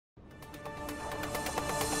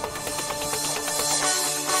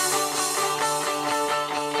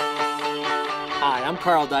I'm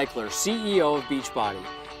Carl Deichler, CEO of Beachbody,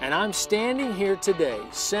 and I'm standing here today,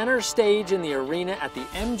 center stage in the arena at the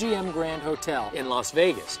MGM Grand Hotel in Las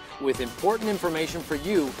Vegas, with important information for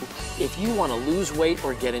you if you want to lose weight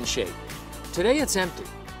or get in shape. Today it's empty,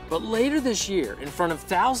 but later this year, in front of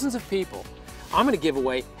thousands of people, I'm going to give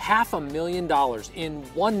away $500,000 in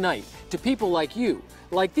one night to people like you,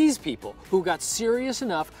 like these people who got serious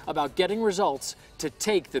enough about getting results to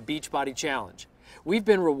take the Beachbody Challenge. We've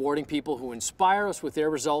been rewarding people who inspire us with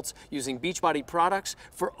their results using Beachbody products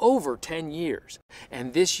for over 10 years.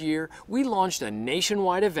 And this year, we launched a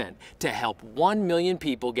nationwide event to help 1 million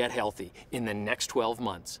people get healthy in the next 12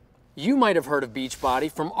 months. You might have heard of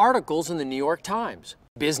Beachbody from articles in the New York Times,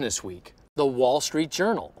 Business Week, the Wall Street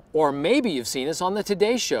Journal, or maybe you've seen us on the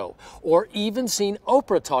Today Show, or even seen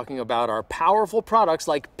Oprah talking about our powerful products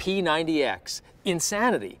like P90X,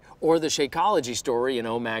 Insanity, or the Shakeology story in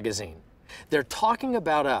O Magazine. They're talking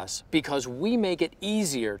about us because we make it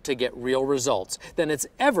easier to get real results than it's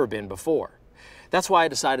ever been before. That's why I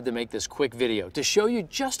decided to make this quick video, to show you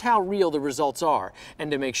just how real the results are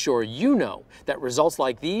and to make sure you know that results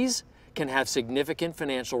like these can have significant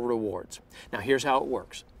financial rewards. Now here's how it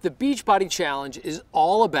works. The Beachbody Challenge is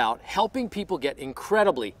all about helping people get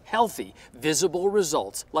incredibly healthy, visible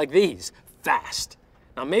results like these, fast.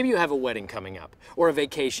 Now maybe you have a wedding coming up, or a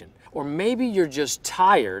vacation, or maybe you're just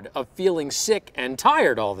tired of feeling sick and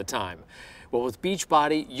tired all the time. Well, with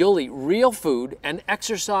Beachbody, you'll eat real food and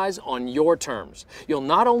exercise on your terms. You'll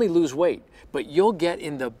not only lose weight, but you'll get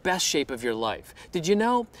in the best shape of your life. Did you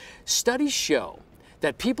know? Studies show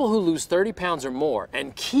that people who lose 30 pounds or more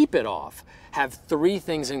and keep it off have 3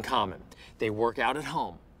 things in common. They work out at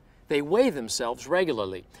home, they weigh themselves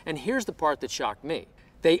regularly, and here's the part that shocked me.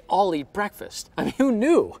 They all eat breakfast. I mean, who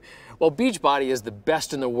knew? Well, Beachbody is the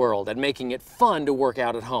best in the world at making it fun to work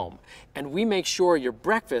out at home. And we make sure your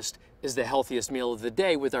breakfast is the healthiest meal of the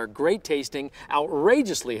day with our great tasting,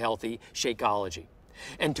 outrageously healthy Shakeology.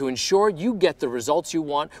 And to ensure you get the results you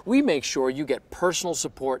want, we make sure you get personal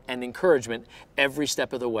support and encouragement every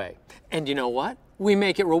step of the way. And you know what? We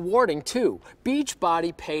make it rewarding too.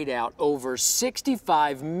 Beachbody paid out over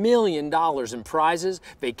 $65 million in prizes,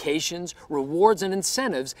 vacations, rewards, and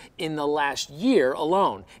incentives in the last year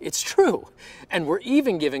alone. It's true. And we're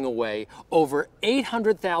even giving away over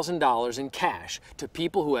 $800,000 in cash to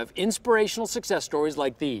people who have inspirational success stories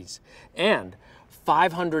like these. And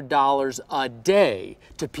 $500 a day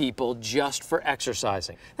to people just for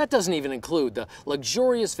exercising. That doesn't even include the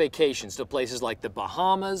luxurious vacations to places like the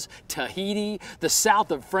Bahamas, Tahiti, the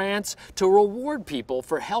south of France, to reward people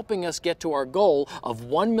for helping us get to our goal of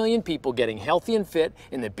 1 million people getting healthy and fit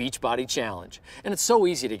in the Beachbody Challenge. And it's so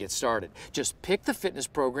easy to get started. Just pick the fitness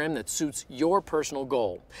program that suits your personal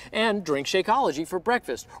goal and drink Shakeology for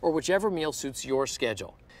breakfast or whichever meal suits your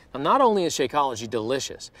schedule. Now, not only is Shakeology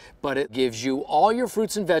delicious, but it gives you all your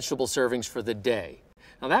fruits and vegetable servings for the day.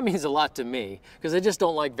 Now that means a lot to me because I just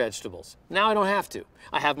don't like vegetables. Now I don't have to.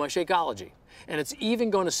 I have my Shakeology. And it's even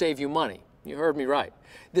going to save you money. You heard me right.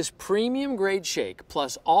 This premium grade shake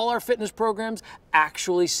plus all our fitness programs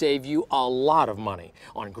actually save you a lot of money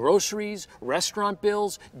on groceries, restaurant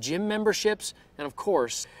bills, gym memberships, and of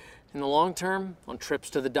course, in the long term, on trips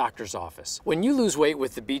to the doctor's office. When you lose weight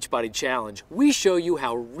with the Beachbody Challenge, we show you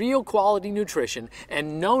how real quality nutrition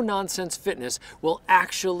and no-nonsense fitness will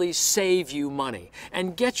actually save you money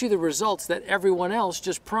and get you the results that everyone else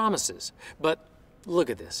just promises. But look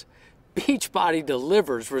at this. Beachbody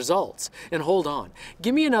delivers results. And hold on,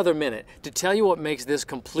 give me another minute to tell you what makes this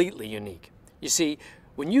completely unique. You see,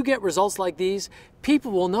 when you get results like these,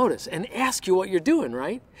 people will notice and ask you what you're doing,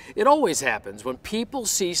 right? It always happens when people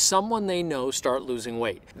see someone they know start losing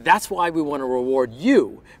weight. That's why we want to reward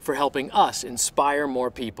you for helping us inspire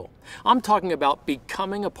more people. I'm talking about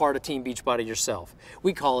becoming a part of Team Beachbody yourself.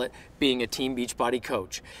 We call it being a Team Beachbody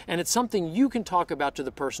coach, and it's something you can talk about to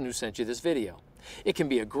the person who sent you this video. It can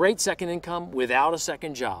be a great second income without a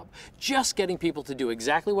second job, just getting people to do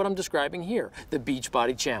exactly what I'm describing here, the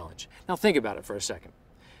Beachbody Challenge. Now think about it for a second.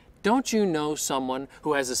 Don't you know someone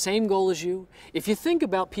who has the same goal as you? If you think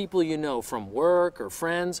about people you know from work or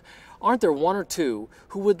friends, aren't there 1 or 2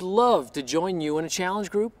 who would love to join you in a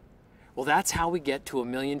challenge group? Well, that's how we get to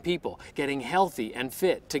 1 million people getting healthy and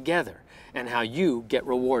fit together, and how you get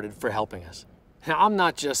rewarded for helping us. Now, I'm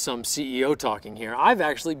not just some CEO talking here. I've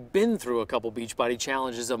actually been through a couple Beachbody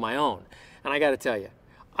challenges of my own, and I gotta tell you,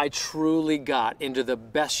 I truly got into the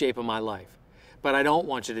best shape of my life. But I don't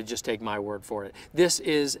want you to just take my word for it. This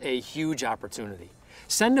is a huge opportunity.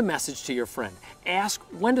 Send a message to your friend. Ask,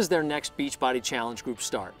 when does their next Beachbody Challenge group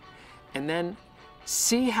start? And then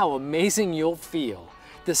see how amazing you'll feel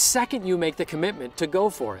the second you make the commitment to go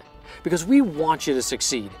for it. because we want you to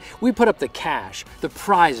succeed. We put up the cash, the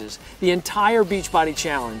prizes, the entire Beachbody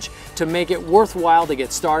challenge to make it worthwhile to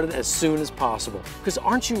get started as soon as possible. Because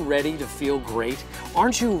aren't you ready to feel great?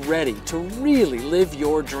 Aren't you ready to really live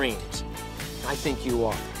your dreams? I think you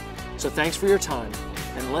are. So thanks for your time,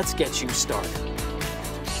 and let's get you started.